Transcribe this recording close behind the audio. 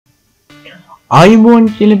ආයිබෝන්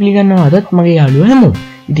කියලා පිළිගන්නවා අදත් මගේ යාළුවෝ හැමෝම.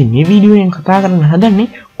 ඉතින් මේ වීඩියෝ එකෙන් කතා කරන්න හදන්නේ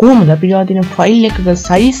කොහොමද අපි ගාව තියෙන ෆයිල් එකක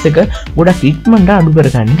සයිස් එක ගොඩක් ඉක්මනට අඩු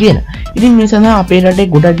කරගන්න කියලා. ඉතින් මේ සඳහා අපේ රටේ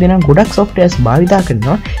ගොඩක් දෙනා ගොඩක් softwares භාවිතා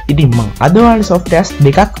කරනවා. ඉතින් මම අද ඔයාලට softwares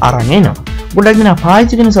දෙකක් අරන් එනවා. ගොඩක් දෙනා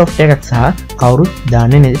පාවිච්චි කරන software එකක් සහ කවුරුත්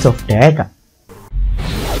දාන්නේ නැති software එකක්.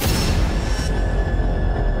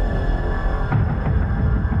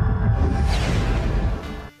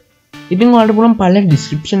 ඉතින් ඔයාලට පුළුවන් පළවෙනි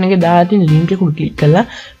description එකේ දාලා තියෙන link එක උඩ click කරලා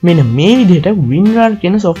මෙන්න මේ විදිහට Winrar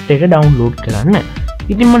කියන software එක download කරන්න.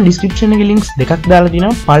 ඉතින් මම description එකේ links දෙකක් දාලා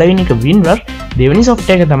තියෙනවා. පළවෙනි එක Winrar, දෙවෙනි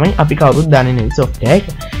software එක තමයි අපි කවුරුත් දාන්නේ නැති software එක.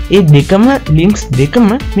 ඒ දෙකම links දෙකම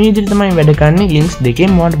මේ විදිහට තමයි වැඩ කරන්නේ. links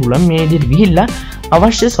දෙකෙන් ඔයාලට පුළුවන් මේ විදිහට ගිහිල්ලා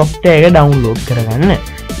අවශ්‍ය software එක download කරගන්න.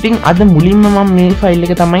 ඉතින් අද මුලින්ම මම මේ file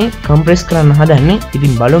එක තමයි compress කරන්න හදන්නේ.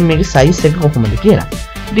 ඉතින් බලමු මේකේ size එක කොහොමද කියලා.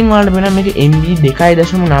 ඉතින් ඔයාලට වෙන මේක MB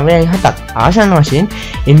 2.97ක් ආසන්න වශයෙන්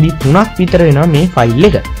MB 3ක් විතර වෙනවා මේ ෆයිල්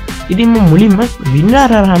එක. ඉතින් මම මුලින්ම Winrar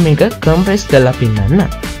හරහා මේක compress කරලා පෙන්නන්න.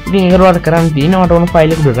 ඉතින් ඒක ඔයාලට කරන්න තියෙන ඔයාලට ඕන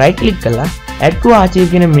ෆයිල් එකට right click කරලා add to archive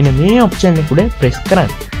කියන මෙන්න මේ option එක උඩ press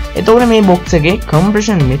කරන්න. එතකොට මේ box එකේ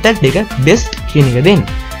compression method එක best කියන එක දෙන්න.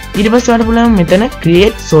 ඊට පස්සේ ඔයාලට පුළුවන් මෙතන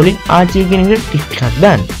create solid archive කියන එකට tick එකක්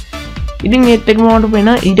දාන්න. ඉතින් මේත් එක්කම ඔයාලට වෙන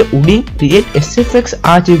ඊට උඩින් create sfx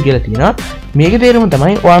archive කියලා තියෙනවා. මේක තේරුම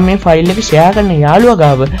තමයි ඔයා මේ ෆයිල් එක ෂෙයා කරන යාළුවා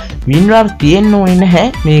ගාව Winrar තියෙන්න ඕනේ නැහැ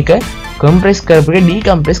මේක compress කරපු එක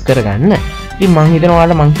decompress කරගන්න. ඉතින් මං හිතනවා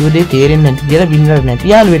ඔයාලට මං කිව්ව දේ තේරෙන්නේ නැති කියලා Winrar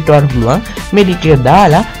නැති යාළුවෙක්ට ඔයාලට පුළුවන් මේ ටික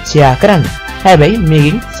දාලා ෂෙයා කරන්න. හැබැයි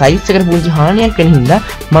මේකෙන් size එකට පුංචි හානියක් වෙන හින්දා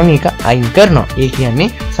මම ඒක අයින් කරනවා. ඒ කියන්නේ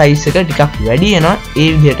size එක ටිකක් වැඩි වෙනවා. ඒ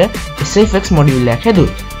විදිහට sfx module එකක්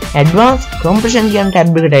හැදුවා. advanced compression කියන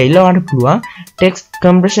tab එකට ඇවිල්ලා ඔයාලට පුළුවන් text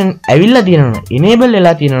compression ඇවිල්ලා තියෙනවා enable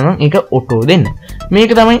වෙලා තියෙනවා ඒක auto දෙන්න.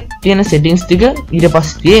 මේක තමයි තියෙන settings ටික. ඊට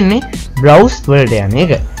පස්සේ තියෙන්නේ browse වලට යන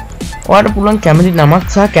එක. ඔයාලට පුළුවන් කැමති නමක්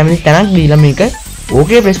සහ කැමති තැනක් දීලා මේක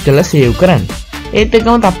okay press කරලා save කරන්න. ඒත්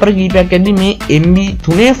එක්කම තප්පර කීපයක් ඇද්දි මේ MB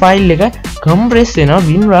 3 ෆයිල් එක compress වෙනවා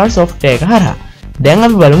Winrar software එක හරහා. දැන්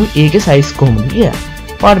අපි බලමු ඒකේ size කොහොමද කියලා.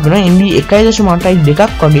 ඔයාලට බලන්න MB 1.82ක්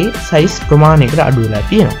වගේ size ප්‍රමාණයකට අඩු වෙලා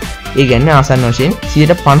තියෙනවා. ඒ කියන්නේ ආසන්න වශයෙන්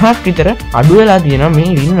 50ක් විතර අඩු වෙලා තියෙනවා මේ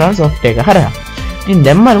Winrar software එක හරහා. ඉතින්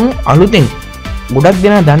දැන් බලමු අලුතෙන් ගොඩක්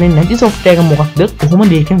දෙනා දන්නේ නැති software එක මොකක්ද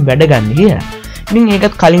කොහොමද ඒකෙන් වැඩ ගන්න කියලා. ඉතින්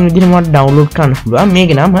ඒකත් කලින් විදිහට මට download කරන්න පුළුවන්.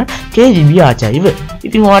 මේකේ නම KGB Archiver.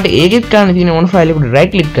 ඉතින් ඔයාලට ඒකෙත් කරන්න තියෙන ඕන ෆයිල් එකට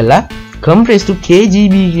right click කරලා compress to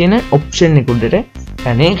KGB කියන option එක උඩට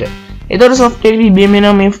යන එක. ඒතකොට software එක ඉබේම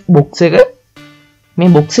එනවා මේ box එක.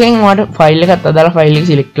 මේ box එකෙන් ඔයාලට ෆයිල් එකත් අදාළ ෆයිල් එක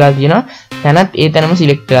select කරලා තියෙනවා. තැනත් ඒ තැනම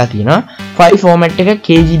select කරලා තියෙනවා. ෆයිල් format එක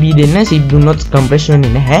KGB දෙන්න සිත් දුන්නොත් compression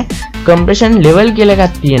වෙන්නේ නැහැ. compression level කියලා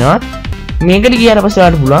එකක් තියෙනවා. මේකට ගියාට පස්සේ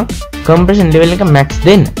ඔයාලට පුළුවන් compression level එක max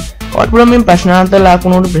දෙන්න. ඔයාලට පුළුවන් මේ ප්‍රශ්නාර්ථ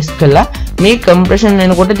ලකුණ උඩ press කරලා මේ compression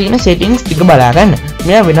වෙනකොට තියෙන settings ටික බලා ගන්න.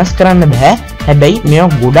 මේවා වෙනස් කරන්න බෑ. හැබැයි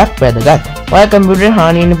මේවා ගොඩක් වැදගත්. ඔයා කම්පියුටරේ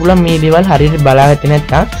හානි වෙන්න පුළුවන් මේ දේවල් හරියට බලාගත්තේ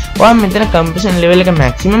නැත්නම් ඔයා මෙතන compression level එක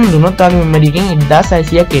maximum දුන්නොත් ආගේ memory එකෙන්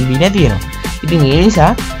 1600ක් MB නැති වෙනවා. ඉතින් ඒ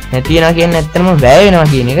නිසා නැති වෙනවා කියන්නේ ඇත්තටම වැය වෙනවා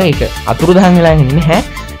කියන එක ඒක අතුරුදහන් වෙලා ඉන්නේ නැහැ.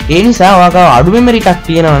 ඒ නිසා ඔයාගාව අඩු memory එකක්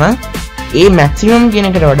තියෙනවා නම් ඒ maximum කියන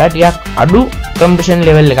එකට වඩා ටිකක් අඩු compression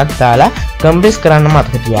level එකක් දාලා compress කරන්න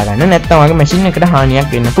මතක තියාගන්න. නැත්නම් ඔයාගේ machine එකට හානියක්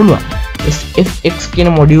වෙන්න පුළුවන්. sfx කියන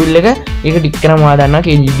module එක ඒක ටික කරාම ඔයා දන්නවා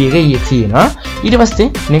KGB එක exe වෙනවා. ඊට පස්සේ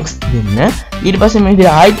next දෙන්න. ඊට පස්සේ මේ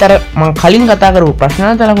විදිහට ආයෙත් අර මම කලින් කතා කරපු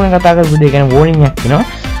ප්‍රශ්නාර්ථ ලකුණ කතා කරපු දේ ගැන warning එකක් එනවා.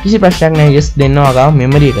 කිසි ප්‍රශ්නයක් නැහැ. yes දෙන්න ඔයාගාව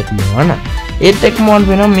memory එක තියෙනවා නේද? ඒත් එක්කම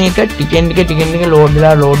ඔයාලට වෙනවා මේක ටිකෙන් ටික load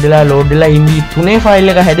වෙලා MB 3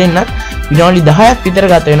 ෆයිල් එක හැදෙන්නත් විනාඩි 10ක් විතර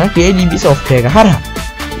ගත වෙනවා KGB software එක හරහා.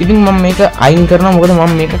 ඉතින් මම මේක අයින් කරනවා මොකද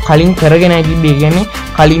මම මේක කලින් කරගෙන තිබ්බේ. කියන්නේ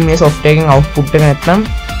කලින් මේ software එකෙන් output එක නැත්නම්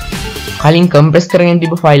කලින් compress කරගෙන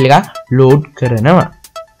තිබ්බ ෆයිල් එක load කරනවා.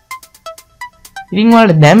 ඉතින්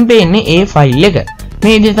ඔයාලට දැන් පේන්නේ ඒ ෆයිල් එක.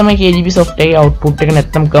 මේ විදිහට තමයි KGB software එකේ output එක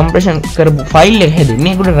නැත්නම් compression කරපු ෆයිල් එක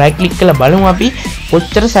හැදෙන්නේ. ඒකට right click කරලා බලමු අපි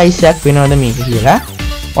කොච්චර size එකක් වෙනවද මේක කියලා.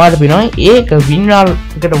 ඔයාලට පේනවා ඒක Winrar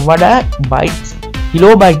එකට වඩා bytes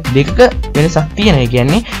kilobyte දෙකක වෙනසක් තියෙනවා. ඒ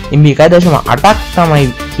කියන්නේ MB 1.8ක් තමයි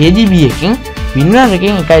KGB එකකින් Winrar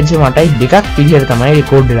එකෙන් 1.8ක් විදිහට තමයි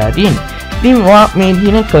record වෙලා තියෙන්නේ. ඉතින් ඔයා මේ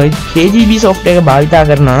තියෙන KGB software එක භාවිතා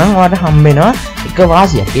කරනවා නම් ඔයාලට හම්බ වෙනවා එක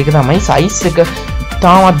වාසියක්. ඒක තමයි size එක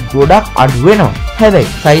තාමත් ගොඩක් අඩු වෙනවා. හැබැයි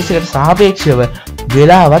size එකට සාපේක්ෂව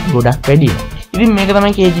වෙලාවත් ගොඩක් වැඩි වෙනවා. ඉතින් මේක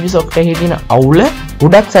තමයි KGB software එකේ තියෙන අවුල.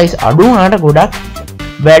 ගොඩක් size අඩු වුණාට ගොඩක්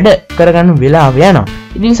වැඩ කරගන්න වෙලාව යනවා.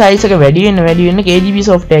 ඉතින් size එක වැඩි වෙන්න KGB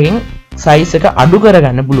software එකෙන් size එක අඩු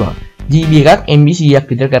කරගන්න පුළුවන්. GB එකක් MB 100ක්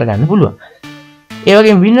විතර කරගන්න පුළුවන්. ඒ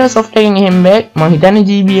වගේම Winrar software එකෙන් එහෙම බෑ. මම හිතන්නේ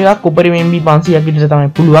GB එකක් උපරිම MB 500ක් විතර තමයි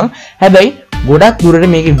පුළුවන්. හැබැයි ගොඩක් දුරට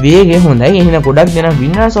මේකේ වේගය හොඳයි. එහෙනම් ගොඩක් දෙනා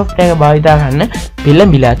Winrar software එක භාවිතා කරන්න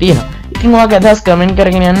පෙළඹිලා තියෙනවා. ඉතින් ඔයාගේ අදහස් කමෙන්ට්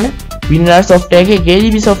කරගෙන යන්න. Winrar software එකේ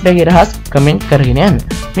KGB software එකේ රහස් කමෙන්ට් කරගෙන යන්න.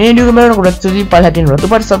 මේ වීඩියෝ එක බලනකොට ගොඩක් ස්තුතියි. පළහැටින්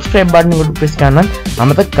රතු පාට subscribe button එක press කරන්න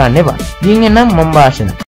අමතක කරන්න එපා. ඉතින් එන්න මම වාසන